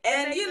made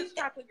this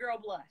chocolate girl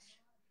blush.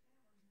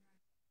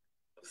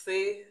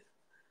 See,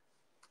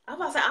 I was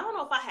about to say, I don't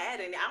know if I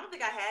had any. I don't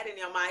think I had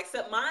any on mine,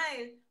 except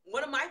mine.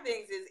 One of my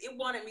things is it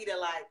wanted me to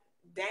like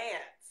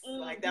dance.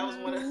 Like that was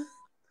one of.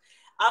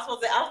 I was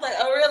supposed to. I was like,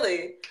 oh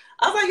really?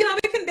 I was like, you know,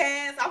 we can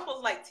dance. I was supposed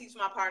to like teach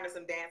my partner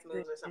some dance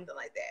moves or something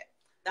like that.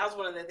 That was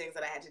one of the things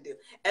that I had to do.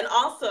 And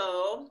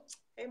also,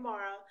 hey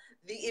Mara,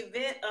 the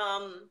event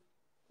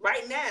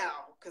right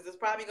now, because it's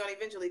probably going to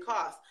eventually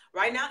cost.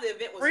 Right now, the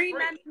event was free.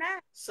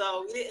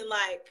 So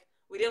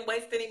we didn't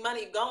waste any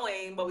money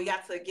going, but we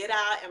got to get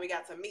out and we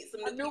got to meet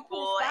some new people.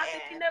 Cool spot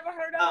that you never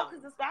heard of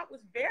because the spot was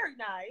very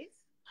nice.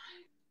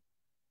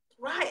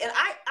 Right, and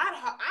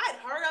I'd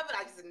heard of it.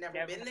 I just had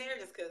never been there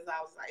just because I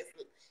was like,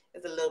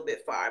 it's a little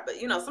bit far.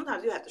 But you know,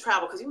 sometimes you have to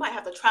travel because you might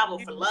have to travel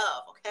for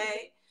love.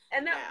 Okay.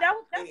 And that's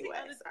anyway, the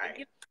other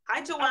thing.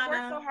 Hi, Joanna. I've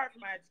worked so hard for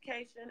my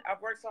education.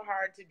 I've worked so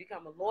hard to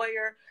become a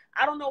lawyer.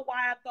 I don't know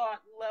why I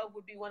thought love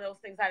would be one of those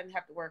things I didn't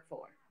have to work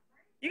for.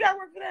 You got to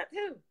work for that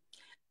too.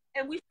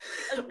 And we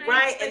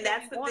right, and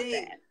that's the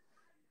thing.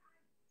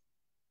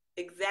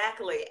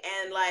 Exactly,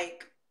 and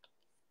like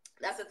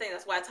that's the thing.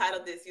 That's why I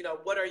titled this. You know,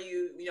 what are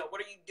you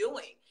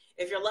doing?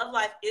 If your love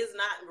life is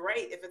not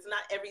great, if it's not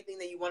everything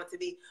that you want it to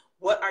be,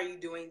 what are you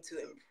doing to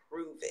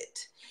improve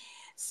it?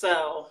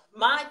 So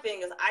my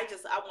thing is, I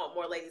want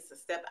more ladies to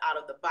step out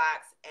of the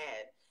box,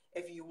 and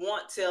if you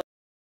want to.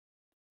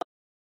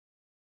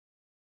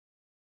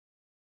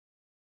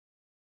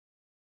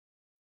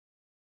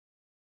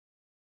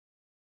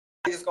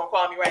 You're just gonna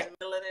call me right in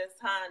the middle of this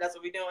time. That's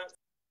what we're doing.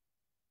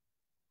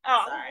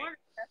 Oh, sorry.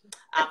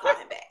 I'll call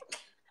him back.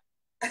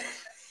 Just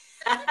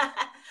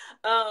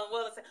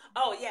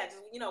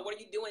what are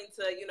you doing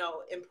to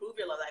improve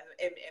your love life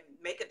and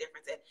make a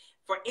difference? And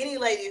for any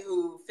lady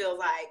who feels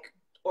like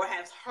or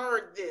has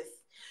heard this,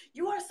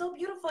 you are so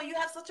beautiful, you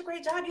have such a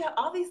great job, you have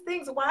all these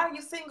things, why are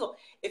you single?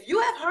 If you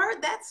have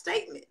heard that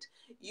statement,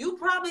 you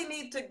probably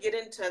need to get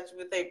in touch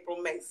with April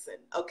Mason.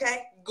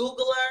 Okay,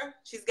 Google her.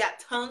 She's got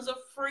tons of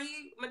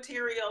free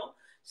material.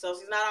 So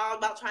she's not all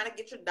about trying to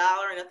get your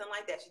dollar or nothing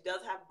like that. She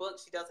does have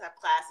books. She does have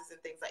classes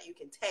and things that you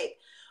can take.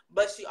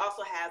 But she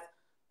also has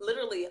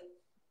literally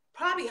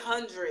probably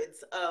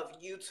hundreds of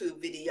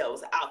YouTube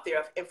videos out there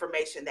of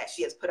information that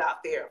she has put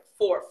out there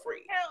for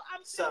free. Hell,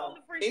 I'm still on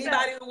the free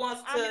anybody stuff. Who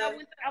wants to... I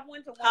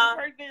went to one of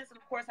her events, and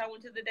of course I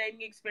went to the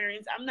dating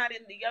experience. I'm not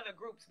in the other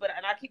groups,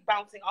 and I keep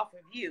bouncing off of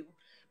you.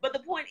 But the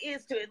point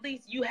is to at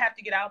least you have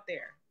to get out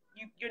there.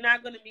 You're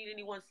not going to meet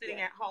anyone sitting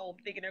at home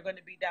thinking they're going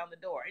to be down the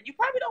door. And you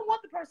probably don't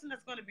want the person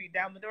that's going to be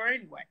down the door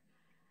anyway.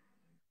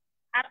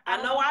 I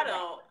know I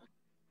don't.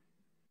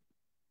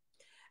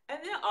 And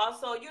then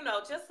also,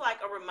 just like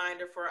a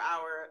reminder for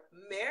our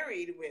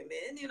married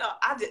women,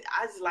 I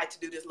just like to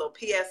do this little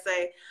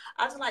PSA.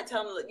 I just like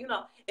telling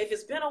them, if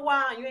it's been a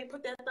while and you ain't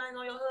put that thing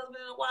on your husband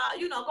in a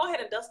while, go ahead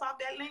and dust off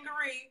that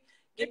lingerie,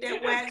 get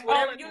that wax,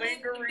 whatever you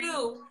need to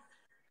do.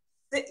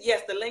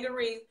 Yes, the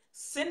lingerie.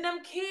 Send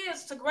them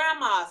kids to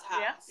grandma's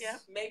house,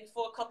 maybe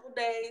for a couple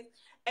days.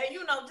 And,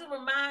 just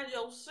remind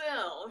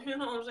yourself, you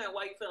know what I'm saying,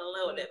 why you fell in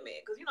love with that man.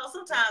 Because,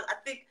 sometimes I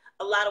think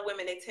a lot of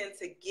women, they tend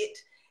to get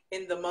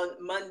in the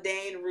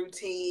mundane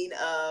routine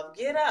of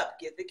get up,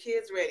 get the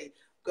kids ready,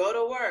 go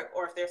to work,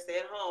 or if they're stay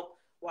at home,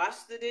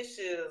 wash the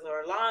dishes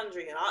or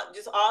laundry and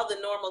all the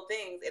normal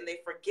things. And they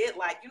forget,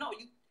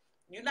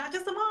 you're not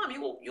just a mom,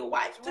 you're a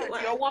wife too.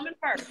 You're a woman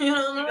first.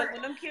 Because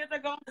when them kids are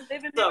going to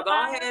live in so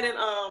go ahead and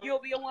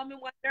you'll be a woman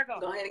when they're gone.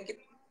 Go ahead and get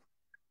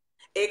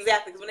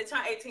exactly, because when they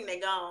turn 18, they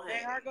gone.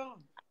 They are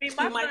gone. You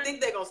might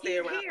think they're gonna stay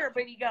around. He's here,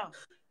 but he gone.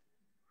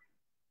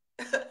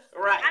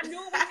 Right. I knew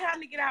it was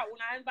time to get out when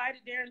I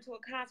invited Darren to a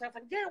concert. I was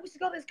like, Darren, we should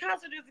go to this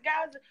concert. There's the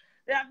guys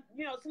that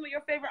some of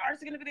your favorite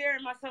artists are gonna be there.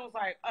 And my son was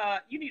like,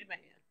 you need a man.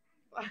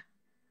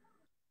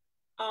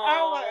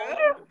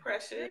 Oh,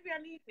 precious. Maybe I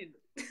need to.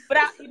 But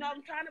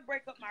I'm trying to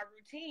break up my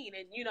routine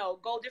and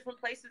go different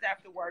places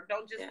after work.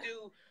 Don't just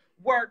do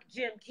work,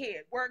 gym,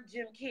 kid. Work,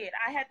 gym, kid.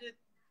 I had to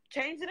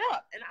change it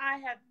up, and I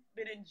have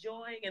been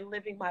enjoying and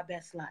living my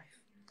best life.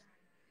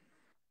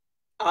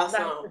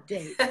 Awesome.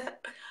 Okay. So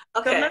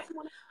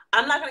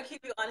I'm not going to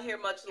keep you on here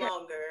much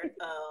longer.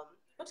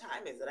 What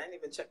time is it? I didn't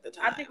even check the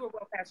time. I think we're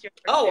well past your.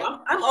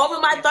 I'm over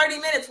my 30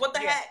 minutes. What the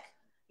heck?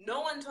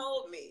 No one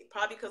told me.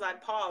 Probably because I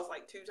paused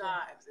like 2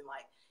 times and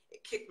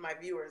it kicked my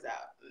viewers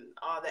out and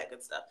all that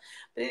good stuff.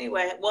 But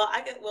anyway,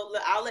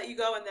 I'll let you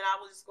go and then I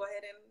will just go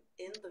ahead and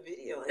end the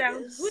video.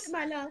 Sounds good,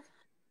 my love.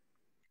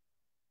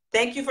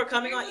 Thank you for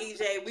coming on,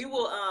 EJ. We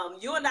will,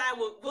 you and I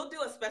we'll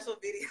do a special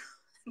video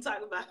and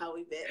talk about how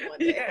we met one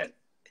day.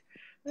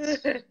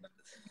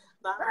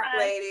 Bye,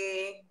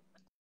 lady.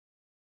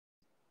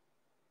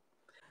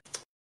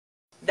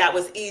 That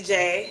was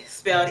EJ,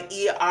 spelled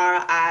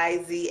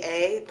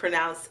Eriza,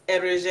 pronounced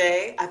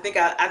Erize. I think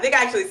I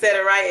actually said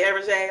it right,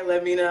 Erize.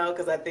 Let me know,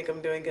 because I think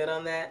I'm doing good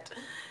on that.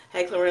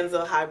 Hey,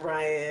 Clorenzo. Hi,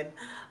 Brian.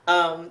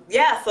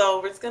 Yeah,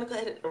 so we're just gonna go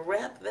ahead and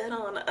wrap that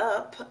on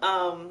up.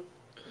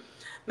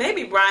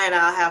 Maybe Brian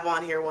I'll have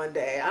on here one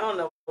day. I don't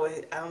know what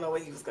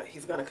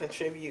he's gonna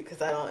contribute,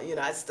 because I don't,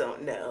 I just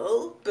don't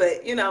know.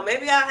 But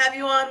maybe I'll have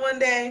you on one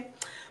day.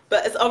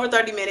 But it's over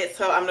 30 minutes,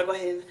 so I'm gonna go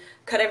ahead and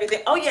cut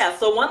everything. Oh yeah,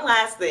 so one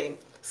last thing.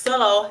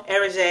 So,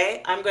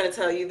 Eric, I'm gonna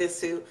tell you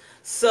this too.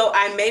 So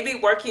I may be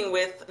working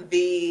with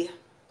the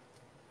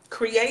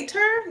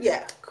creator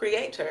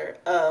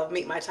of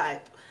Meet My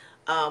Type,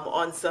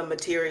 on some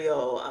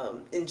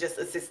material, and just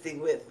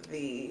assisting with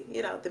the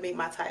the Meet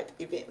My Type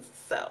events.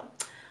 So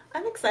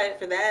I'm excited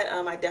for that.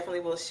 I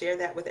definitely will share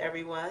that with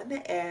everyone,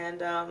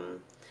 and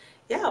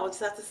yeah, we'll just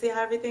have to see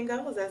how everything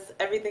goes as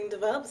everything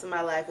develops in my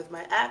life with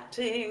my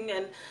acting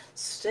and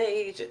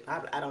stage.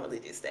 I don't really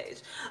do stage,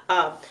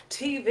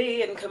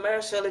 TV and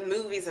commercial and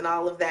movies and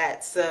all of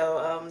that.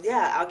 So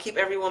yeah, I'll keep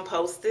everyone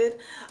posted.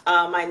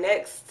 My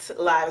next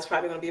live is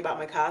probably going to be about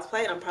my cosplay,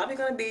 and I'm probably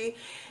going to be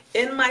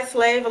in my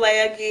slave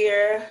Leia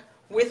gear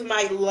with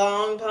my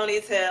long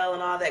ponytail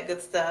and all that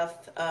good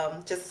stuff,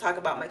 just to talk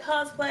about my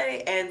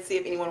cosplay and see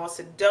if anyone wants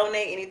to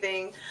donate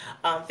anything.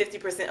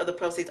 50% of the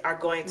proceeds are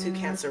going to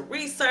cancer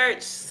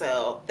research,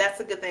 so that's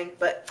a good thing.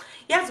 But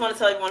yeah, I just want to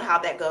tell everyone how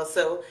that goes.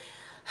 So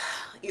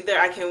either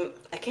I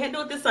can't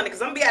do it this Sunday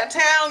because I'm gonna be out of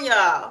town,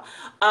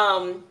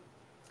 y'all.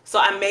 So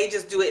I may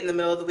just do it in the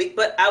middle of the week,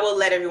 but I will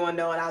let everyone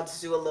know, and I'll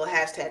just do a little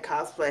hashtag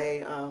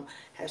cosplay,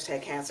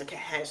 hashtag cancer,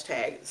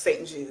 hashtag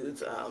St.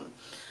 Jude's,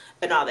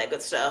 and all that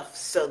good stuff,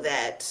 so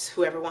that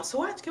whoever wants to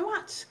watch can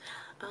watch.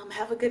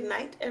 Have a good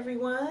night,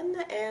 everyone,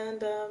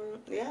 and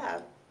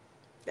yeah,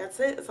 that's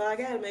it. That's all I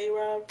got.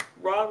 Amayou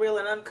Raw, real,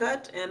 and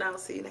uncut, and I'll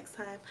see you next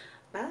time.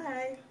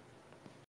 Bye.